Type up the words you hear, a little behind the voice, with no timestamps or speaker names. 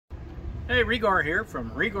Hey, Rigor here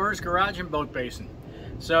from Rigor's Garage and Boat Basin.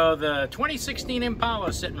 So the 2016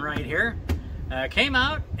 Impala sitting right here came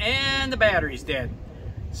out and the battery's dead.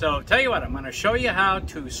 So tell you what, I'm going to show you how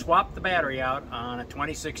to swap the battery out on a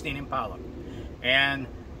 2016 Impala. And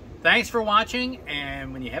thanks for watching,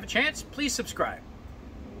 and when you have a chance, please subscribe.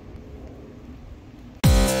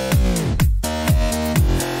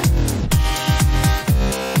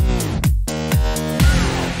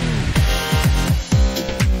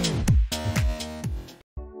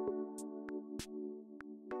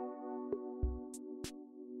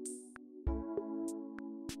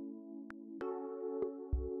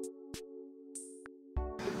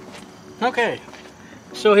 Okay,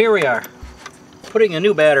 so here we are, putting a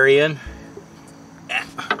new battery in.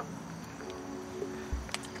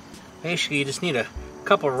 Basically, you just need a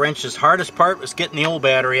couple of wrenches. Hardest part was getting the old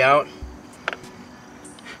battery out.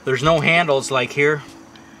 There's no handles like here,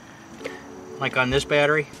 like on this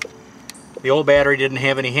battery. The old battery didn't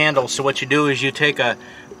have any handles, so what you do is you take a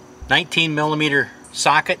 19mm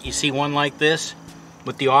socket, you see one like this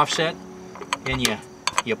with the offset, and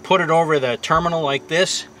you put it over the terminal like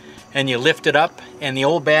this, and you lift it up and the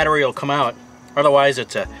old battery will come out. Otherwise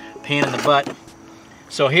it's a pain in the butt.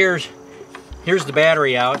 So here's the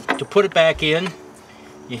battery out. To put it back in,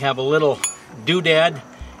 you have a little doodad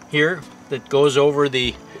here that goes over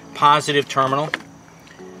the positive terminal.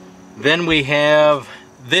 Then we have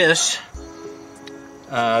this.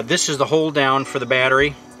 This is the hold down for the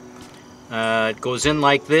battery. It goes in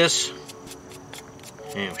like this.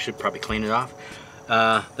 And we should probably clean it off.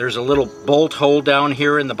 There's a little bolt hole down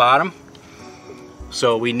here in the bottom,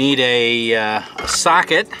 so we need a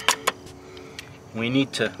socket. We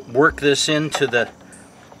need to work this into the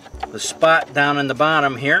spot down in the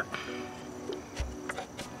bottom here.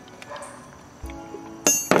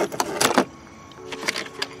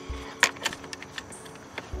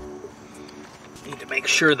 Need to make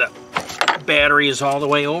sure the battery is all the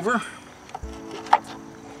way over.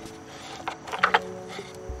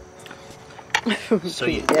 So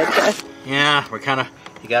you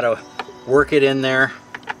gotta work it in there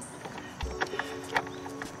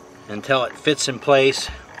until it fits in place.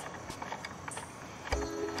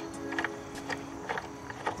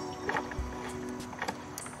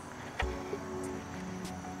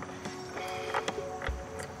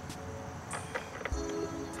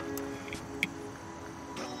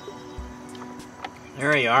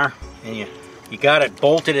 There you are, and you got it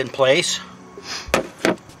bolted in place.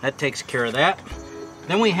 That takes care of that.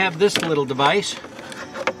 Then we have this little device.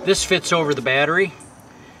 This fits over the battery.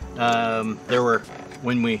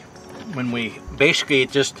 When we basically,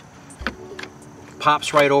 it just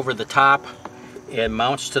pops right over the top and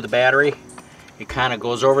mounts to the battery. It kind of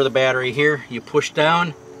goes over the battery here. You push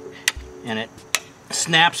down and it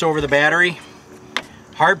snaps over the battery.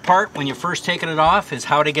 Hard part when you're first taking it off is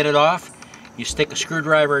how to get it off. You stick a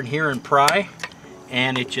screwdriver in here and pry,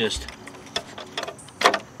 and it just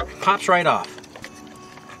pops right off.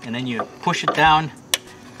 And then you push it down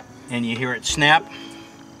and you hear it snap.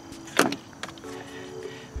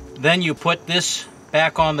 Then you put this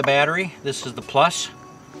back on the battery. This is the plus.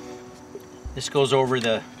 This goes over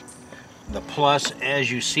the plus.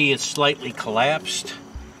 As you see, it's slightly collapsed,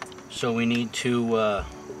 so we need to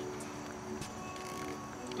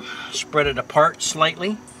spread it apart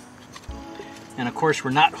slightly. And of course, we're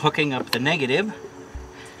not hooking up the negative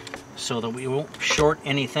so that we won't short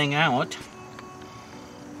anything out.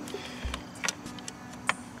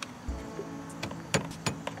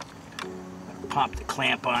 Pop the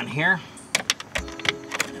clamp on here.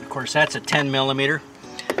 And of course, that's a 10mm.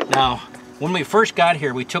 Now, when we first got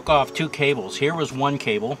here, we took off two cables. Here was one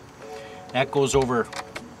cable that goes over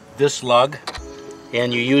this lug,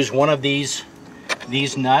 and you use one of these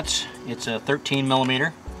nuts. It's a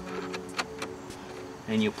 13mm,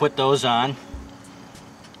 and you put those on.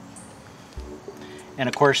 And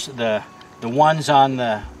of course, the ones on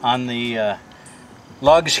the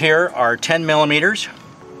lugs here are 10mm.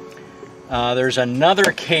 There's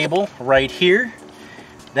another cable right here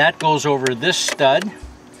that goes over this stud,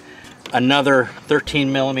 another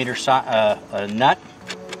 13mm nut.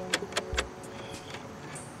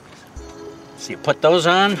 So you put those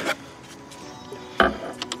on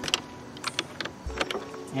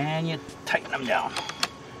and you tighten them down.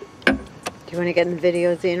 Do you want to get in the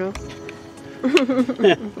video, Zeno?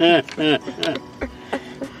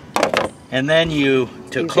 And then to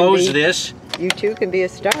close this, you too can be a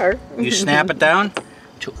star. You snap it down.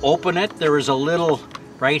 To open it, there is a little,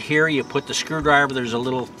 right here, you put the screwdriver, there's a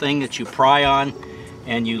little thing that you pry on,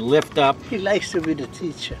 and you lift up. He likes to be the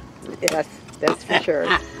teacher. Yes, that's for sure.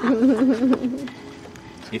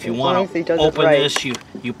 If you want to open this, you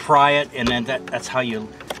you pry it, and then that's how you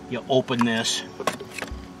open this.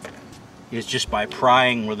 It's just by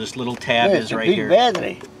prying where this little tab is right here. It's a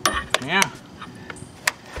big battery. Yeah.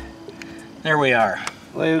 There we are.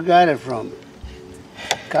 Where you got it from?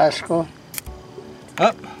 Costco?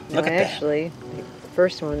 Oh, look at that. Actually, the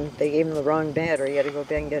first one, they gave him the wrong battery. You had to go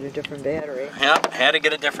back and get a different battery. Yep, had to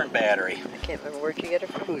get a different battery. I can't remember where'd you get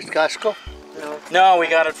it from. Who's Costco? No. No, we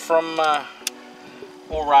got it from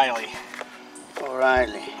O'Reilly.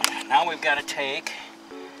 O'Reilly. Now we've got to take,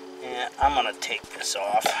 and I'm going to take this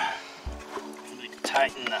off. We need to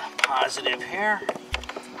tighten the positive here.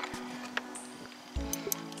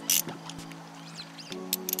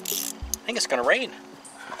 I think it's going to rain.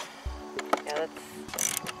 Yeah, let's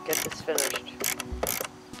get this finished.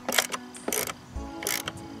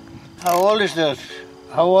 How old is this?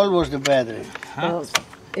 How old was the battery? Well,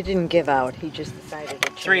 it didn't give out. He just decided to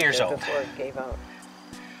change 3 years it old. before it gave out.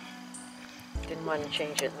 Didn't want to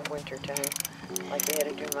change it in the winter time, like we had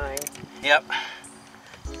to do mine. Yep.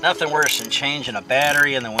 Nothing worse than changing a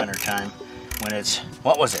battery in the wintertime when it's,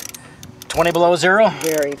 what was it, 20 below zero?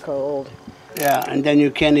 Very cold. Yeah, and then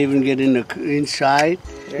you can't even get in the inside.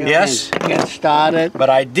 Yeah. Yes. Get started. But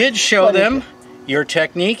I did show them your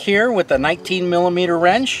technique here with the 19mm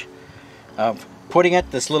wrench of putting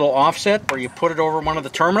it this little offset where you put it over one of the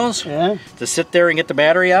terminals Yeah. to sit there and get the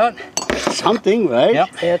battery out. Something, right?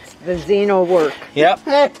 Yep. That's the Xeno work. Yep.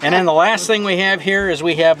 And then the last thing we have here is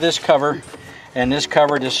we have this cover, and this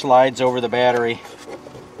cover just slides over the battery.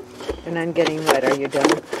 And I'm getting wet. Are you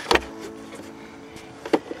done?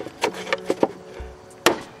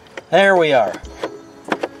 There we are.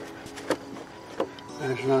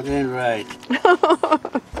 That's not in right.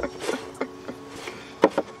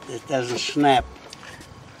 It doesn't snap.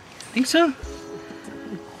 Think so?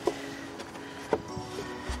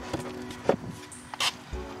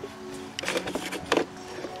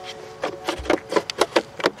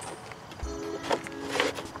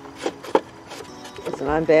 Is it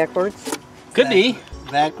on backwards? Could be.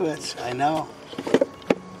 Backwards, I know.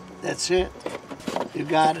 That's it. You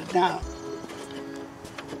got it now.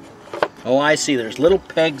 Oh, I see. There's little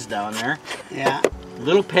pegs down there. Yeah.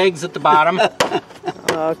 Little pegs at the bottom.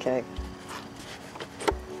 Okay.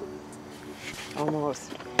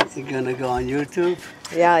 Almost. You're gonna go on YouTube?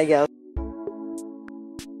 Yeah, I guess.